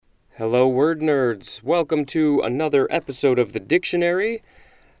Hello, word nerds. Welcome to another episode of the dictionary.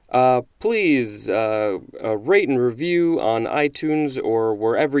 Please rate and review on iTunes or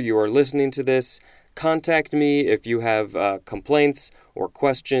wherever you are listening to this. Contact me if you have complaints or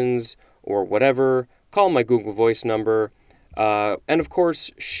questions or whatever. Call my Google Voice number. And of course,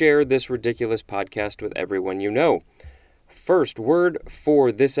 share this ridiculous podcast with everyone you know. First word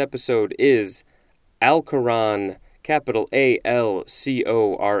for this episode is Alcoran. Capital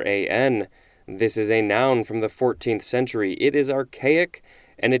Alcoran. This is a noun from the 14th century. It is archaic,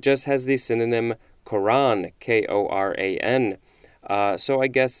 and it just has the synonym Quran, Koran. So I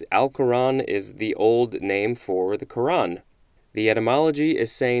guess Alcoran is the old name for the Quran. The etymology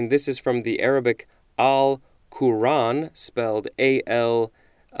is saying this is from the Arabic al-Quran, spelled A-L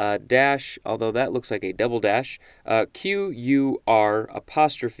dash, although that looks like a double dash, Q-U-R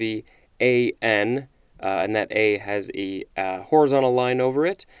apostrophe A-N, and that A has a horizontal line over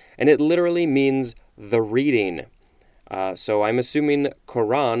it, and it literally means the reading. So I'm assuming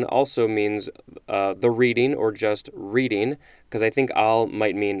Quran also means the reading or just reading, because I think al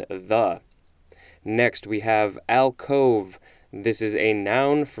might mean the. Next we have alcove. This is a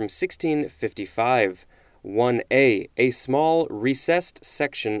noun from 1655. 1a, a small recessed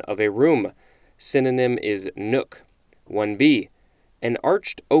section of a room. Synonym is nook. 1b, an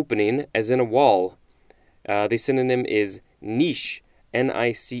arched opening as in a wall. The synonym is niche,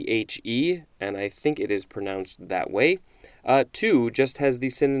 N-I-C-H-E, and I think it is pronounced that way. 2 just has the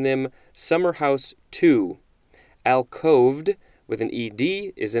synonym summer house 2. Alcoved, with an ed,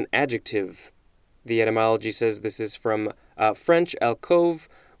 is an adjective. The etymology says this is from French alcove,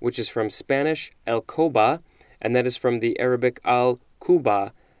 which is from Spanish alcoba, and that is from the Arabic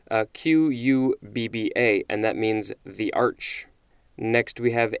al-Quba, Q-U-B-B-A, and that means the arch. Next,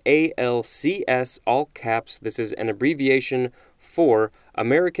 we have ALCS, all caps. This is an abbreviation for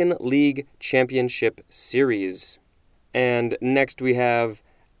American League Championship Series. And next, we have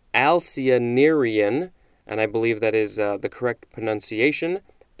Alcyonarian, and I believe that is the correct pronunciation.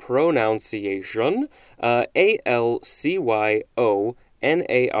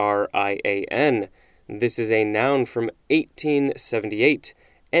 Alcyonarian. This is a noun from 1878.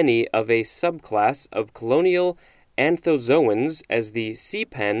 Any of a subclass of colonial anthozoans as the sea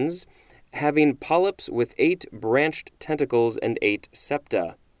pens, having polyps with 8 branched tentacles and 8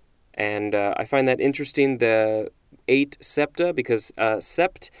 septa. And I find that interesting, the 8 septa, because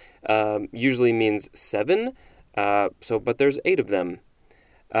sept usually means 7, but there's 8 of them.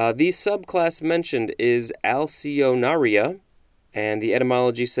 The subclass mentioned is Alcyonaria, and the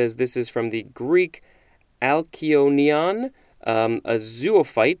etymology says this is from the Greek alkyonion, a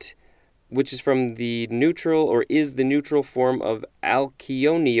zoophyte, which is from the neutral, or is the neutral form of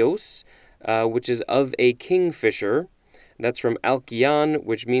alkyonios, which is of a kingfisher. That's from alkyon,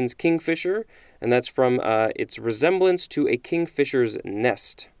 which means kingfisher, and that's from its resemblance to a kingfisher's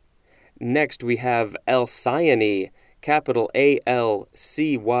nest. Next, we have Alcyone, capital A-L-C-Y-O-N-E.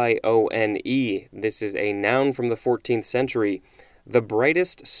 This is a noun from the 14th century, the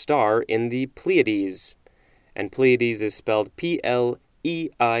brightest star in the Pleiades. And Pleiades is spelled P-L-E-I-A-D-E-S.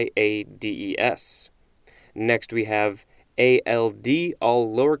 Next we have A-L-D,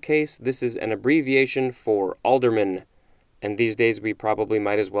 all lowercase. This is an abbreviation for alderman. And these days we probably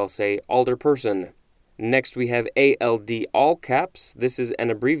might as well say alderperson. Next we have A-L-D, all caps. This is an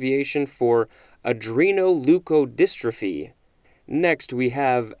abbreviation for adrenoleukodystrophy. Next we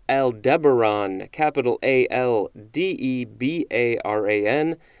have Aldebaran, capital A-L-D-E-B-A-R-A-N.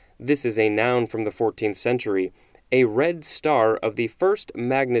 This is a noun from the 14th century. A red star of the first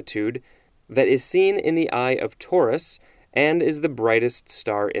magnitude that is seen in the eye of Taurus and is the brightest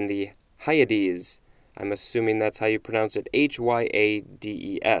star in the Hyades. I'm assuming that's how you pronounce it,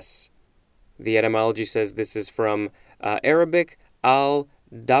 Hyades. The etymology says this is from Arabic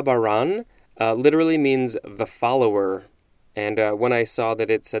al-Dabaran, literally means the follower. And when I saw that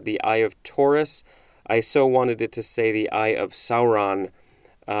it said the eye of Taurus, I so wanted it to say the eye of Sauron,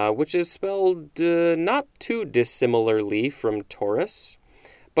 which is spelled not too dissimilarly from Taurus.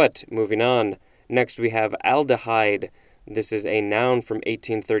 But moving on, next we have aldehyde. This is a noun from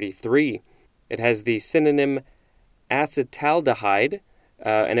 1833. It has the synonym acetaldehyde,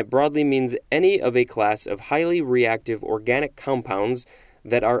 and it broadly means any of a class of highly reactive organic compounds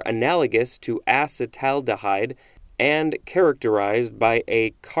that are analogous to acetaldehyde and characterized by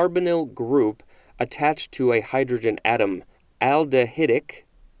a carbonyl group attached to a hydrogen atom. Aldehydic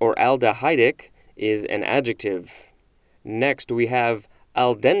or aldehydic is an adjective. Next we have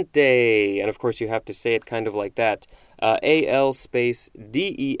al dente, and of course you have to say it kind of like that. A-L space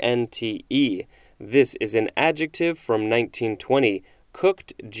D-E-N-T-E. This is an adjective from 1920,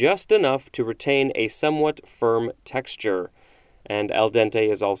 cooked just enough to retain a somewhat firm texture. And al dente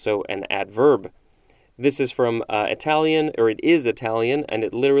is also an adverb. This is from Italian, or it is Italian, and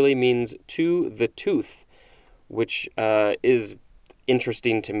it literally means to the tooth, which is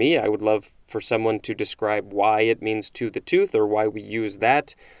interesting to me. I would love for someone to describe why it means to the tooth, or why we use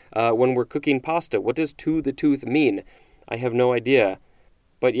that when we're cooking pasta. What does to the tooth mean? I have no idea.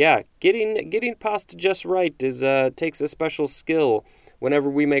 But yeah, getting pasta just right takes a special skill. Whenever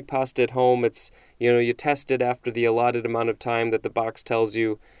we make pasta at home, it's, you test it after the allotted amount of time that the box tells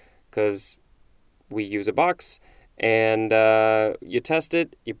you, because we use a box, and you test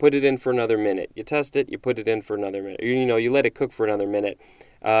it, you put it in for another minute. You test it, you put it in for another minute. You let it cook for another minute,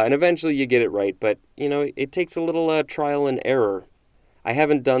 and eventually you get it right. But, it takes a little trial and error. I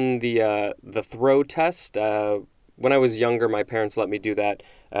haven't done the throw test. When I was younger, my parents let me do that,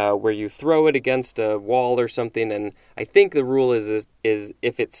 where you throw it against a wall or something, and I think the rule is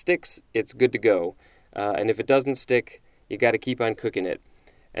if it sticks, it's good to go. And if it doesn't stick, you got to keep on cooking it.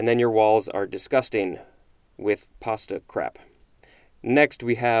 And then your walls are disgusting with pasta crap. Next,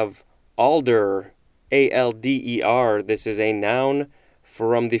 we have alder, A-L-D-E-R. This is a noun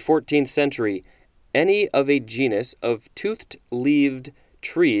from the 14th century. Any of a genus of toothed-leaved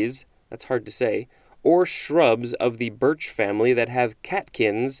trees, that's hard to say, or shrubs of the birch family that have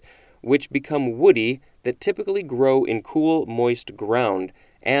catkins, which become woody, that typically grow in cool, moist ground,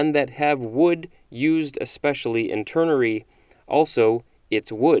 and that have wood used especially in turnery. Also,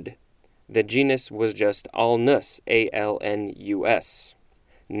 it's wood. The genus was just alnus, A-L-N-U-S.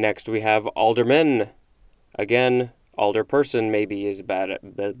 Next we have alderman. Again, alderperson maybe is better.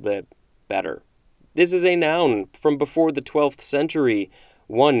 This is a noun from before the 12th century.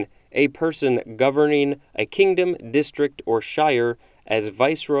 1. A person governing a kingdom, district, or shire as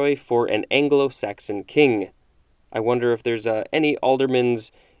viceroy for an Anglo-Saxon king. I wonder if there's any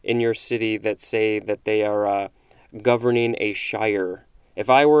aldermans in your city that say that they are governing a shire. If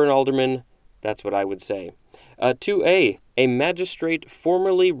I were an alderman, that's what I would say. 2a, a magistrate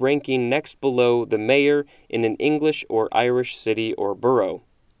formerly ranking next below the mayor in an English or Irish city or borough.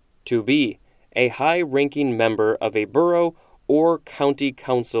 2b, a high-ranking member of a borough or county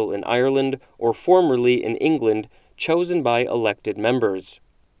council in Ireland or formerly in England, chosen by elected members.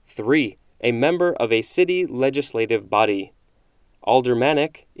 3, a member of a city legislative body.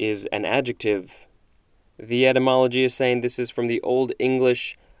 Aldermanic is an adjective. The etymology is saying this is from the Old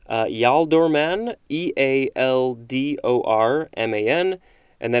English Ealdorman, E-A-L-D-O-R-M-A-N,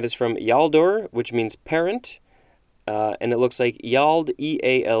 and that is from Ealdor, which means parent, and it looks like Eald,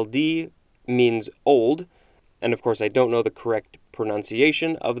 E-A-L-D, means old, and of course I don't know the correct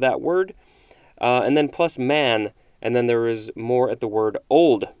pronunciation of that word, and then plus man, and then there is more at the word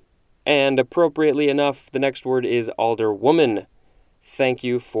old. And appropriately enough, the next word is alderwoman. Thank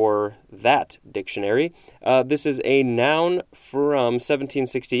you for that, dictionary. This is a noun from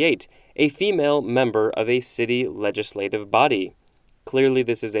 1768, a female member of a city legislative body. Clearly,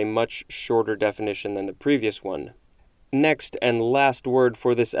 this is a much shorter definition than the previous one. Next and last word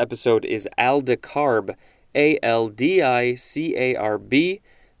for this episode is aldicarb, A-L-D-I-C-A-R-B.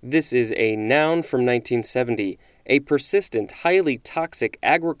 This is a noun from 1970, a persistent, highly toxic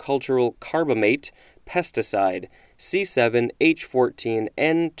agricultural carbamate pesticide,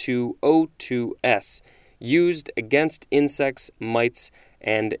 C7H14N2O2S, used against insects, mites,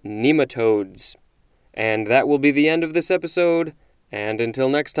 and nematodes. And that will be the end of this episode. And until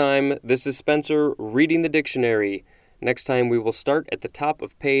next time, this is Spencer reading the dictionary. Next time we will start at the top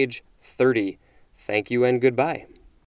of page 30. Thank you and goodbye.